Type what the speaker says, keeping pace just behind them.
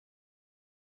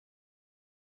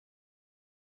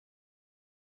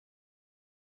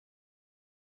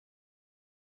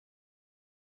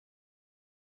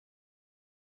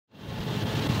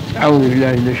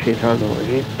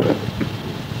Euzubillahimineşşeytanirracim.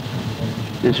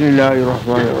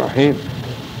 Bismillahirrahmanirrahim.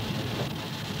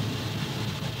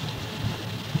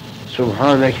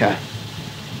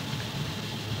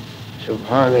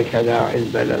 Subhaneke la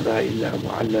ilme lena illa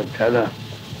ma allamtena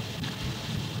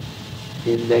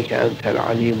inneke entel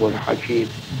alimul hakim.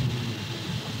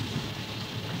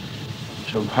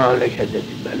 Subhaneke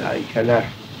dedi melaikeler.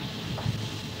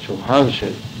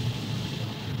 Subhansın.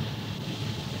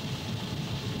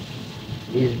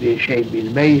 Biz bir şey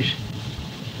bilmeyiz.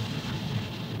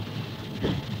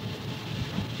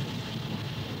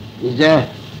 Bize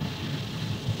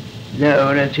ne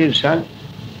öğretirsen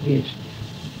biz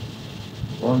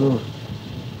onu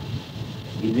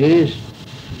biliriz.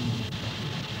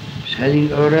 Senin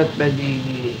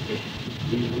öğretmediğini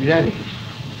biz bilemeyiz.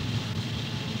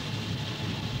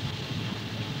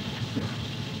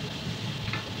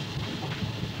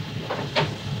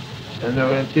 Sen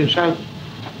öğretirsen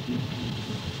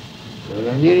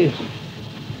öğreniriz.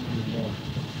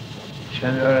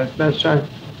 Sen öğretmezsen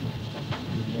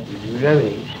biz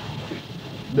bilemeyiz.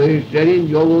 Büyüklerin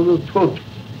yolunu tut.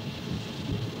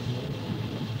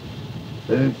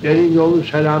 Büyüklerin yolu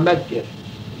selamettir.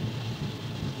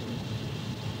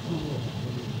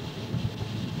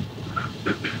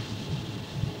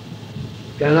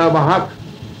 Cenab-ı Hak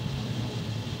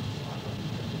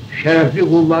şerefli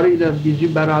kullarıyla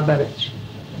bizi beraber etsin.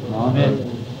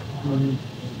 Amin.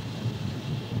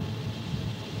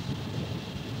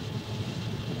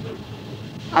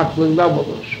 Aklında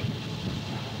bulunsun.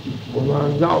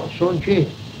 Kulağında olsun ki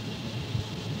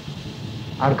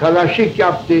arkadaşlık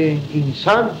yaptığın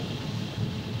insan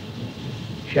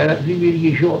şerefli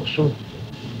bir kişi olsun.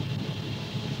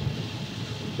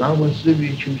 Namuslu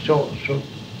bir kimse olsun.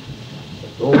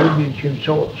 Doğru bir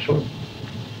kimse olsun.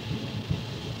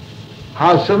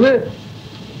 Hasılı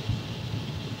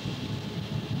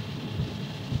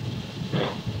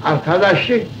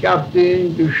arkadaşlık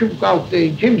yaptığın, düşüp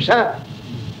kalktığın kimse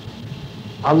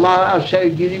Allah'a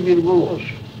sevgili bir kul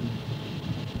olsun.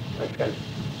 Bakın.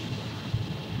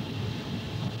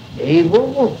 İyi kul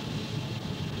mu?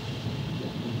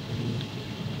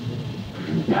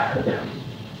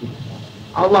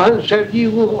 Allah'ın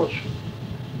sevdiği kul olsun.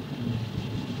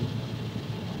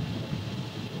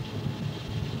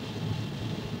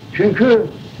 Çünkü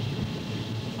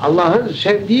Allah'ın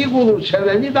sevdiği kulu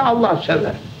seveni de Allah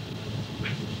sever.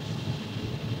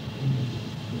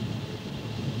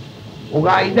 O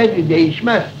kaide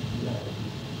değişmez.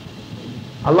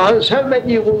 Allah'ın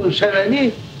sevmediği kulu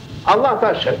seveni Allah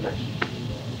da sevmez.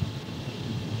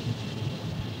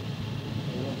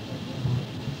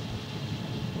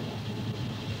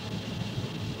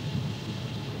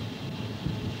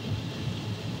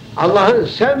 Allah'ın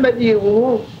sevmediği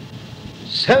kulu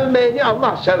sevmeyeni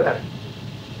Allah sever.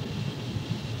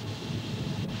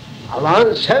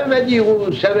 Allah'ın sevmediği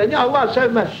kulu seveni Allah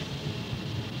sevmez.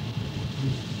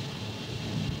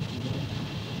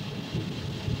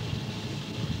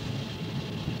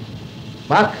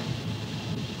 Bak,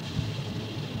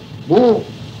 bu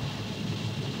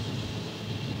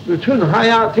bütün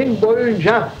hayatın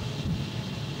boyunca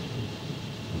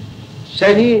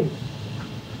seni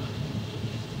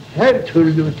her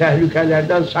türlü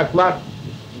tehlikelerden saklar.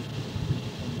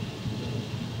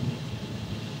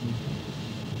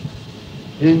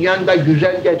 Dünyan da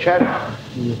güzel geçer,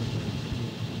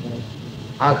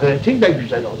 ahiretin de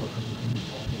güzel olur.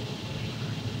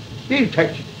 Bir tek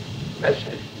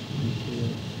mesele.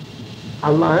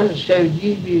 Allah'ın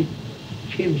sevdiği bir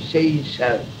kimseyi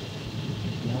sev.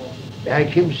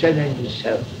 Veya kimseleri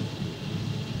sev.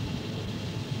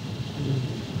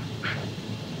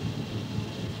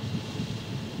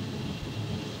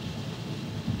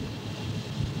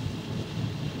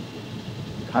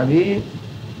 Tabii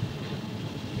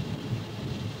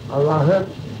Allah'ın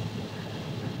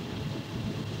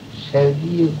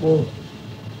sevdiği kul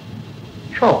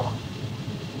çok.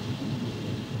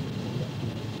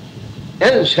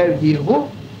 En sevdiği kul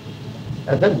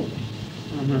Efendimiz.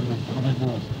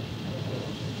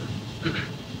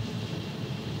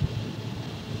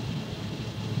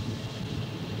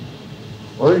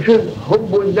 Onun için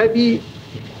hubbun nebi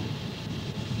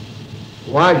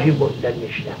vacibun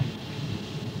demişler.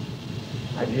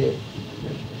 Hacı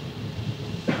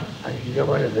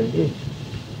Cemal Efendi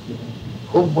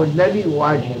hubbun nebi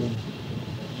vacib.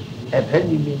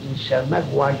 Efendimiz'i sevmek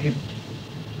vaciptir.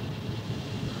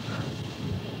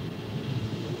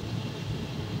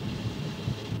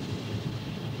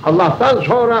 Allah'tan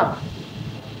sonra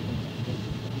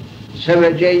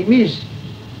seveceğimiz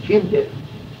kimdir?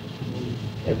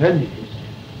 Efendimiz.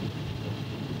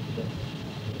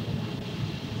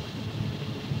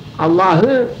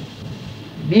 Allah'ı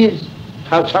biz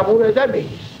tasavvur edemeyiz.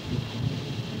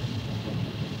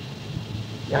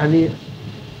 Yani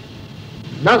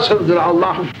nasıldır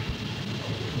Allah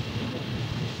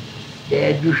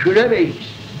diye düşünemeyiz.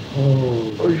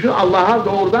 Onun için Allah'a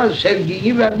doğrudan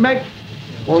sevgiyi vermek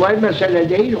kolay mesele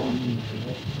değil o.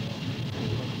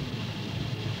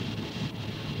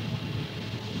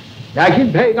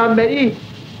 Lakin peygamberi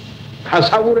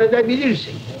tasavvur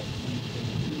edebilirsin.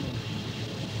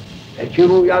 Belki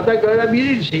rüyada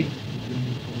görebilirsin.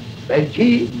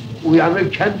 Belki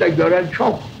uyanırken de gören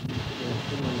çok.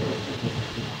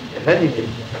 Efendim.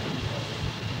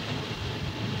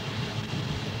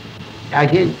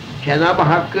 Lakin Cenab-ı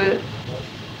Hakk'ı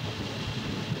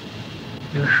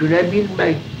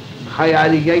düşünebilmek,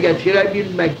 hayaline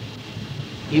getirebilmek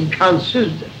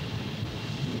imkansızdır.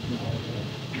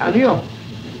 İmkanı yok.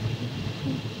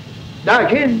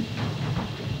 Lakin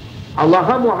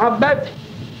Allah'a muhabbet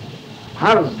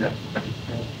farzdır.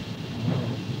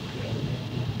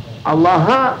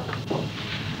 Allah'a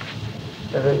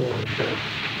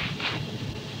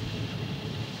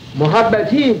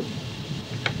muhabbeti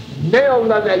ne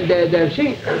yoldan elde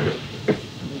edersin?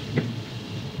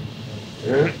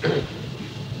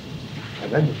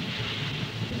 Efendim?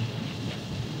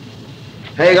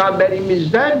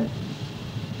 Peygamberimizden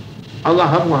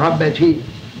Allah'a muhabbeti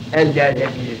elde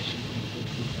edebilirsin.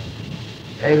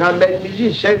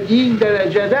 Peygamberimizi sevdiğin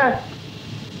derecede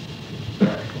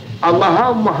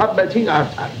Allah'a muhabbetin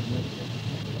artar.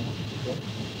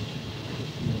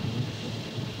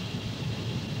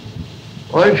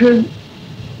 Onun için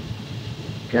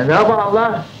Cenab-ı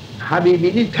Allah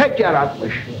Habibini tek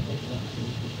yaratmış.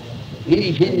 Bir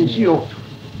ikincisi yoktur.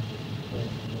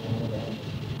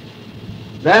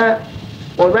 Ve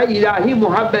ona ilahi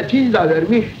muhabbetini de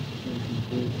vermiş.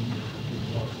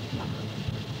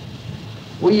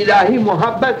 Bu ilahi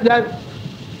muhabbetle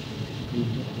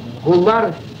kullar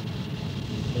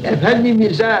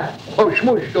Efendimiz'e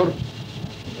koşmuştur.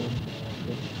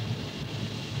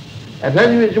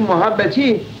 Efendimiz'in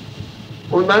muhabbeti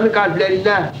onların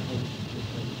kalplerine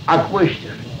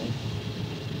akmıştır.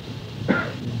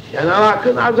 Cenab-ı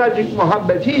Hakk'ın azıcık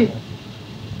muhabbeti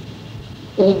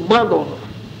umman olur.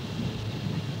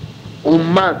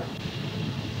 Umman.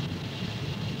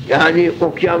 Yani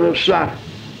okyanuslar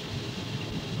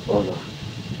olur.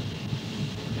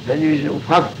 Efendimiz'in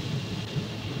ufak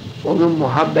onun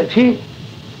muhabbeti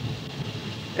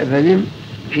efendim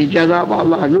ki Cenab-ı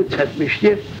Allah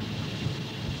lütfetmiştir.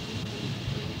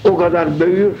 O kadar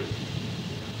büyür.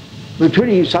 Bütün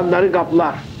insanları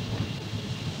kaplar.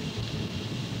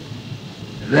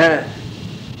 Ve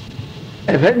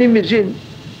Efendimizin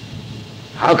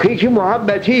hakiki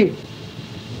muhabbeti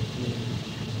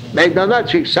meydana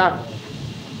çıksa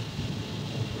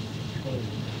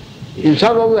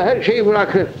insanoğlu her şeyi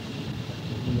bırakır.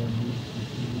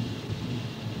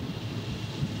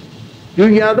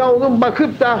 Dünyada onun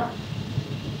bakıp da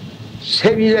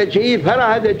sevileceği,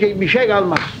 ferah edeceği bir şey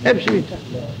kalmaz. Hepsi biter.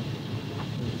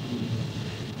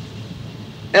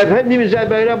 Efendimiz'e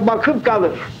böyle bakıp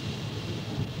kalır.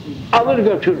 Alır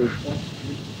götürür.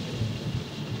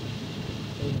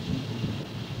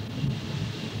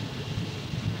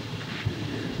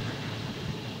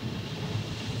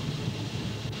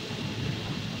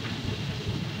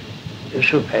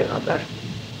 Yusuf Peygamber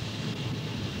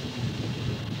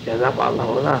Cenab-ı Allah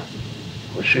ona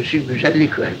hususi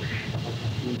güzellik vermiş.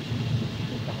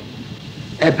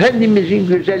 Efendimizin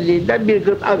güzelliğinden bir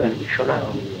gıda vermiş ona.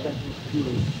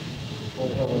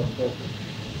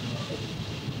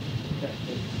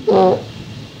 O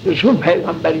Yusuf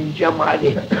Peygamber'in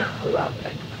cemali Allah'a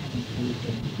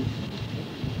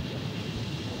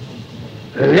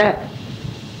öyle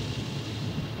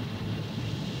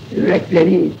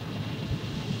yürekleri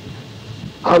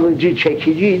alıcı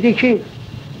çekiciydi ki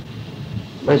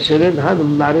Mısır'ın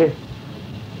hanımları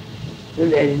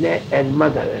eline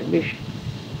elma da vermiş,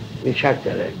 bıçak da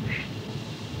vermiş.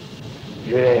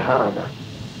 Züleyha ana.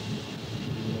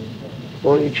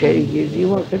 O içeri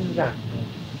girdiği vakitte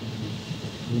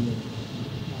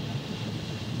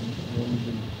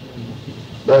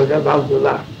böyle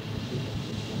kaldılar.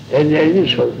 Ellerini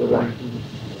soydular.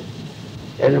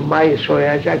 Elmayı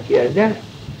soyacak yerde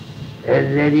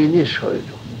ellerini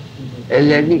soydu.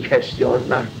 Ellerini kesti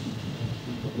onlar.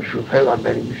 Şu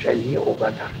Peygamberin güzelliği o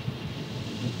kadar.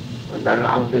 Onları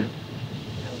aldı.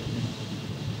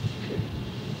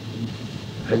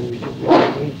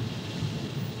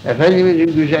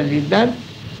 Efendimizin güzelliğinden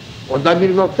o da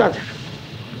bir noktadır.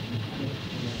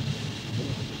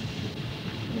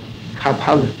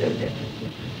 Kapalı derler.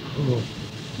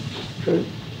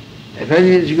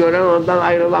 Efendimiz'i gören ondan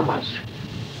ayrılamaz.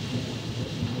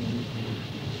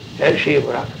 Her şeyi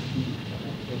bırakır.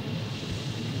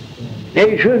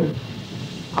 Ne için?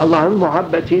 Allah'ın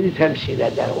muhabbetini temsil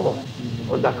eder o.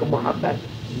 Ondaki muhabbet.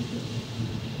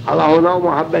 Allah ona o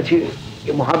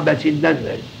muhabbetinden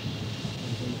verir.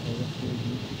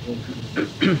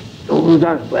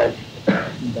 Doğrudan verir.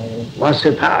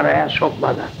 Vasıta araya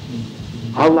sokmadan.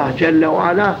 Allah Celle ve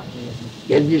Ala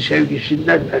kendi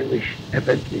sevgisinden vermiş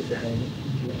Efendimiz'e.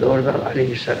 Doğrudan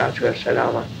Aleyhisselatü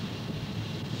Vesselam'a.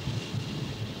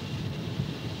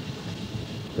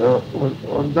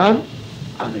 Ondan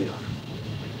alıyor.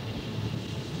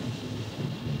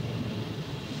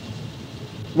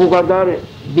 Bu kadar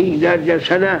binlerce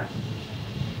sene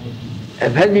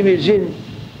Efendimizin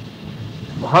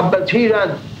muhabbetiyle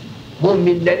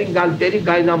müminlerin kalpleri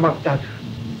kaynamaktadır.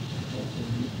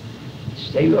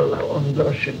 İstiyorlar onu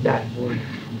görsünler.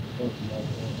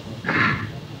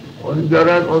 Onu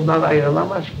gören ondan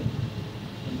ayrılamaz ki.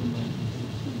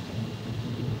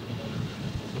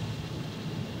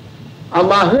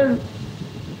 Allah'ın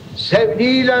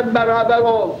sevdiğiyle beraber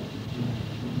ol.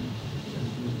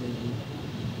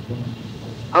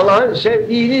 Allah'ın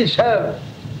sevdiğini sev.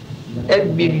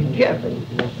 En birinci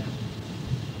Efendimiz.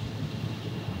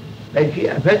 Belki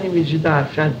Efendimiz'i daha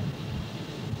sen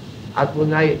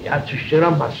aklına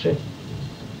yatıştıramazsın.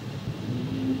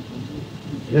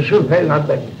 Yusuf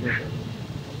Peygamber'i düşün.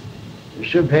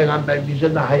 Yusuf Peygamber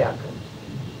bize daha yakın.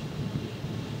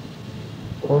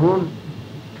 Onun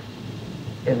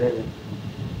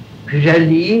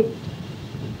güzelliği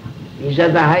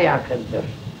bize daha yakındır.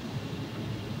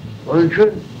 Onun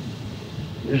için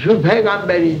Yusuf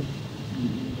Peygamber'in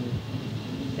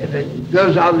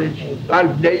göz alıcı,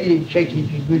 kalpleri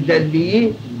çekici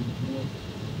güzelliği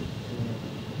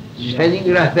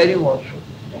senin rehberin olsun.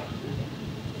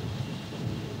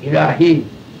 İlahi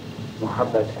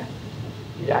muhabbete,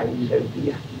 ilahi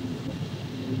sevgiye.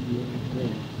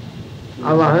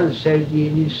 Allah'ın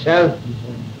sevdiğini sev,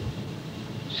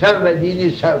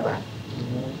 sevmediğini sevme.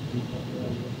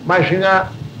 Başına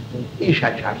iş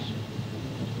açarsın.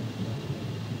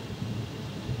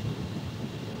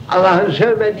 Allah'ın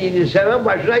sevmediğini seven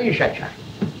başına iş açar.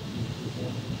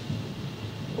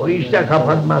 O iş de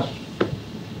kapanmaz.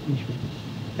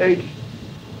 Hiç.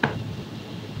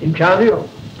 İmkanı yok.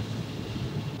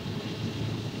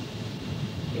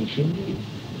 Şimdi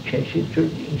çeşit türlü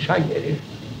insan gelir.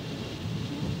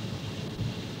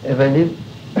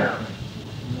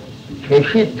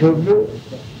 Çeşit türlü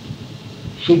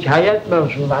şikayet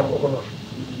mevzuları olur.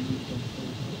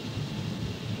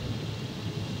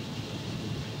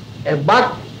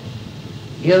 Bak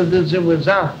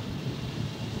yıldızımıza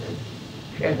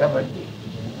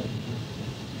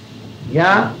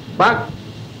ya bak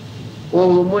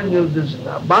oğlumun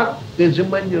yıldızına, bak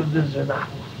kızımın yıldızına,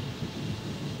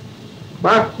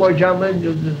 bak kocamın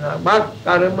yıldızına, bak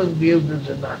karımın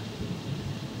yıldızına.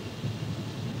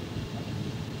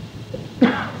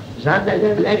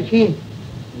 Zannederler ki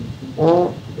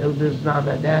o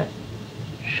yıldıznamede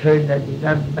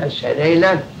söylenilen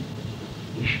meseleyle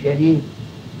işleri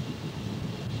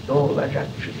doğulacak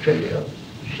söylüyor.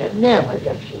 Sen ne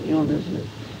yapacaksın yıldızını?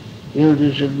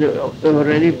 Yıldızını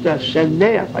öğrenip de sen ne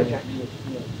yapacaksın?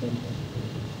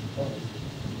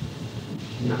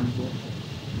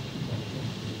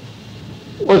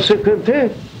 O sıkıntı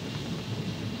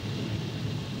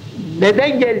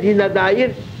neden geldiğine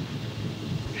dair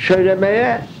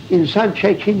söylemeye insan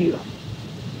çekiniyor.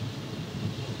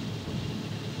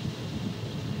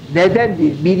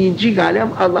 Nedendir? Birinci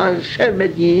kalem Allah'ın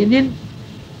sevmediğinin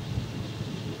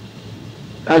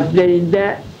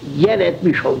kalplerinde yer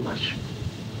etmiş olmaz.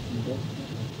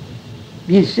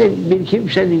 Bir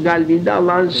kimsenin kalbinde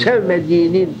Allah'ın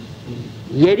sevmediğinin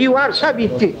yeri varsa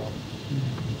bitti.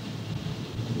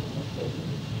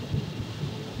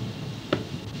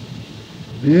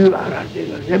 Büyü arar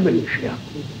diyorlar. Ne böyle şey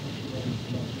yaptı?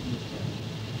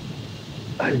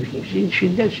 Kalbinizin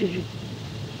içinde sizin.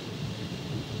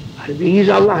 Kalbiniz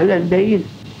Allah ile değil,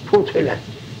 put ile.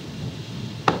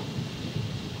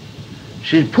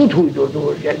 Siz put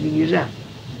uydurdunuz kendinize.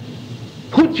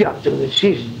 Put yaptınız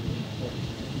siz.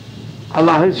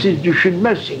 Allah'ı siz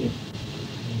düşünmezsiniz.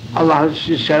 Allah'ı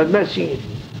siz sevmezsiniz.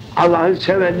 Allah'ı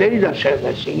sevenleri de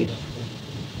sevmezsiniz.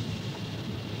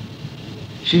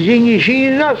 Sizin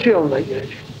işiniz nasıl yoluna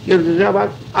girecek? Yıldıza bak,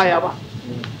 aya bak.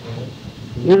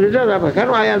 Yıldıza da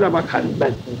bakarım, aya da bakarım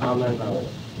ben.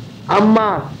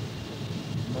 Ama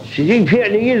sizin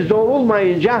fiiliniz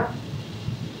doğrulmayınca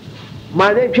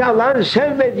madem ki Allah'ın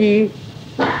sevmediğinin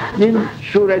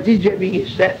sureti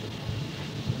cebinizde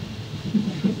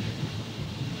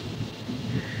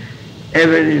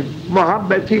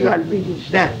muhabbeti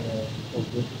kalbinizde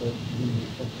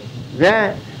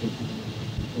ve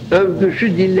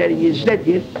övgüsü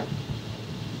dillerinizdedir.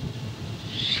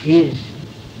 Siz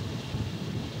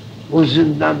bu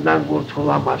zindandan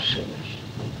kurtulamazsınız.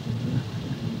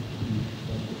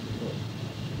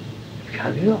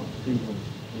 İmkanı yok.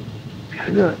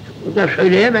 İmkanı yok. Bu da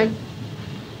söyleyemem.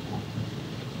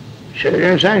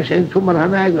 Söylersen seni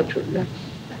tımarhaneye götürürler.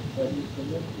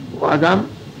 Bu adam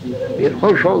bir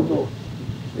hoş oldu.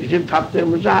 Bizim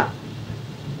taptığımıza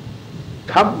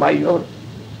tapmıyor.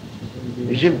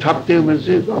 Bizim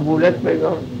taptığımızı kabul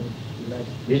etmiyor.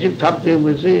 Bizim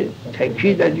taptığımızı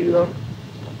tenkit ediyor.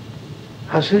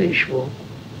 Nasıl iş bu?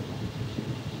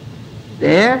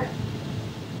 Diye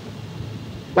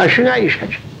başına iş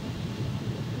açar.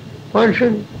 Onun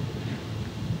için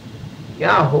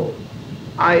yahu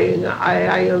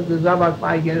aya yıldıza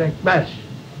bakmaya gerekmez.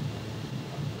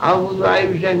 Al bu duayı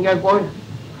üzerine koy.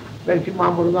 Belki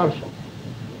mamurlarsın.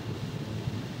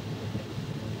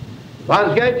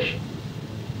 Vazgeç.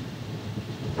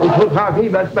 Usul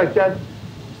takip etmekten.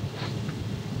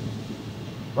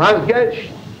 Vazgeç.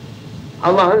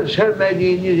 Allah'ın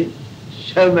sevmediğini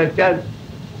sevmekten.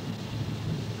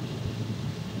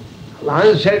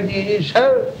 Allah'ın sevdiğini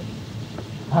sev.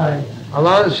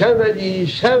 Allah'ın sevmediğini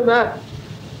sevme.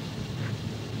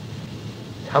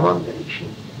 Tamamdır işin.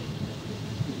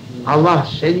 Allah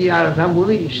seni yaratan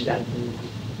bunu ister.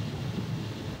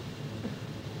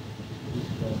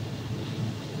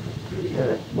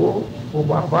 Evet, bu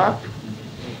baba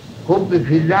hubbi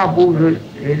fillah, buğzu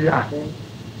fillah.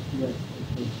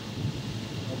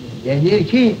 Denir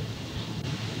ki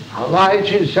Allah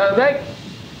için sevmek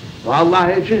ve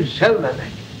Allah için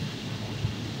sevmemek.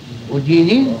 Bu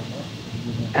dinin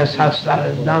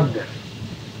esaslarındandır.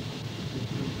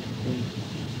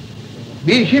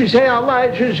 Bir kimseyi Allah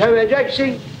için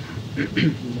seveceksin.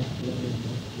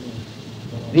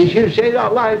 Bir kimseyi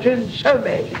Allah için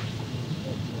sevmeyeceksin.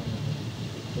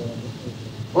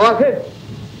 O vakit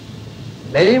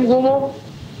benim kulum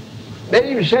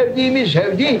benim sevdiğimi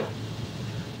sevdi,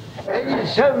 benim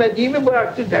sevmediğimi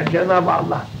bıraktı der Cenab-ı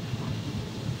Allah.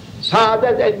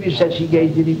 Saadet elbisesi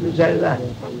giydirip üzerine.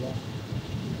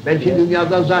 Belki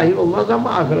dünyada zahir olmaz ama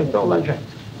ahirette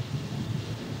olacaktır.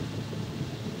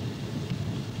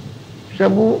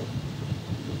 İşte bu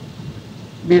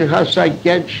bilhassa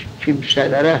genç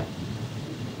kimselere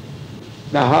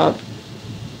daha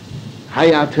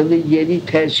hayatını yeni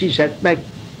tesis etmek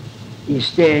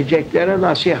isteyeceklere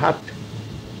nasihat.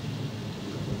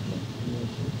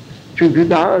 Çünkü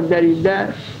daha önlerinde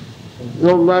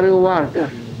yolları vardır.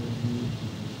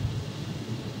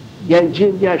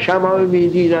 Gencin yaşama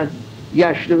ümidiyle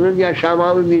yaşlının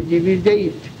yaşama ümidi bir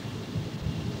değildir.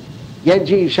 Genç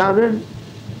insanın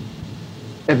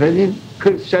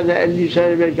 40 sene, 50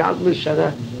 sene, belki 60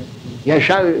 sene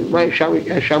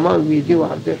yaşama ümidi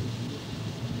vardır.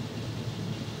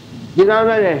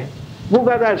 Binaenaleyh bu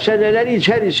kadar seneler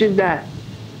içerisinde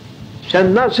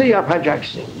sen nasıl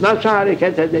yapacaksın, nasıl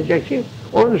hareket edeceksin,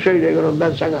 onu söylüyorum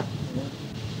ben sana.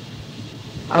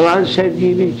 Allah'ın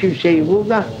sevdiği bir kimseyi bul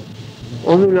da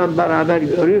onunla beraber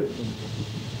görüp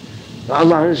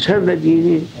Allah'ın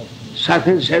sevmediğini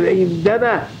sakın seveyim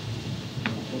deme.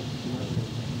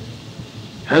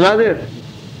 Fenadır.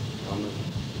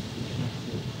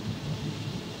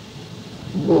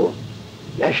 Bu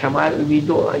yaşama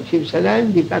ümidi olan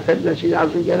kimselerin dikkat etmesi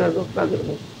lazım gene noktadır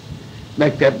bu.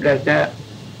 Mekteplerde,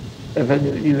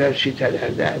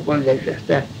 üniversitelerde,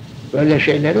 kolejlerde böyle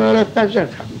şeyleri öğretmezler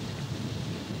tabii.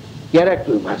 Gerek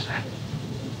duymazlar.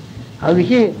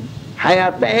 Halbuki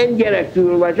hayatta en gerek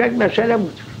duyulacak mesele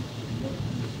budur.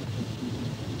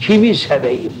 Kimi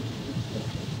seveyim?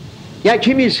 Ya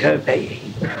kimi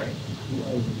sevmeyeyim?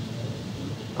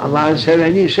 Allah'ın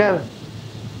seveni sev.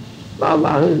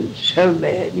 Allah'ın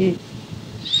sevmeyeni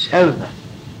sevme.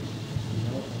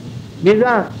 Bir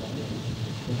daha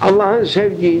Allah'ın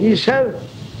sevdiğini sev,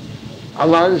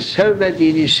 Allah'ın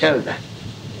sevmediğini sevme.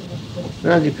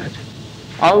 Buna dikkat et.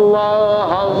 Allah,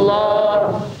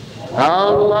 Allah,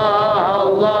 Allah,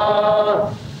 Allah,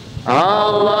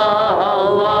 Allah,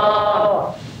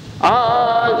 Allah,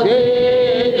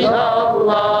 aziz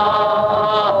Allah,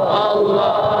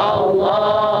 Allah,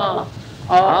 Allah,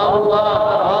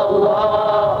 Allah,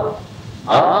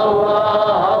 Allah, Allah,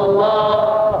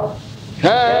 Allah,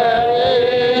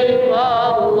 Kerim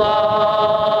Allah,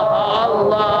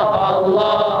 Allah,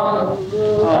 Allah,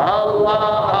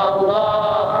 Allah, Allah,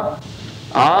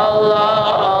 Allah,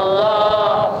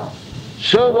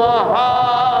 Subhanallah,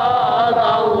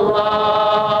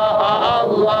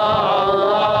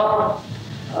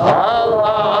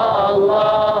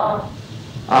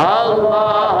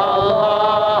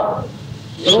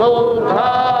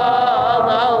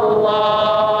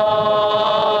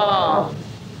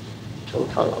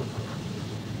 Sultan Allah.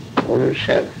 Onu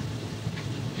sev.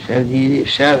 Sevdiğini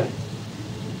sev.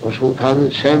 O sultanın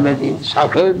sevmediğini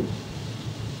sakın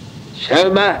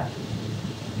sevme.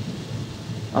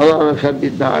 Allah'ın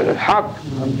febbidna alel hak.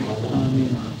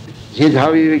 Zid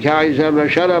habibike aize ve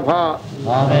şerefa.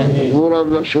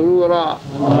 Nuran ve surura.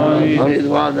 Ve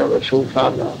ridvana ve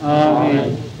sultana.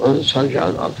 Onun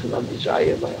sancağın altına bizi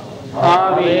ayırma ya.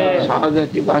 Amin.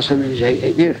 Saadet libasını bize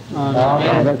edir.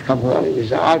 Rahmet kapıları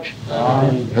bize aç.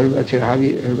 Hürmetil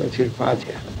Habib, hürmetil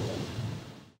Fatiha.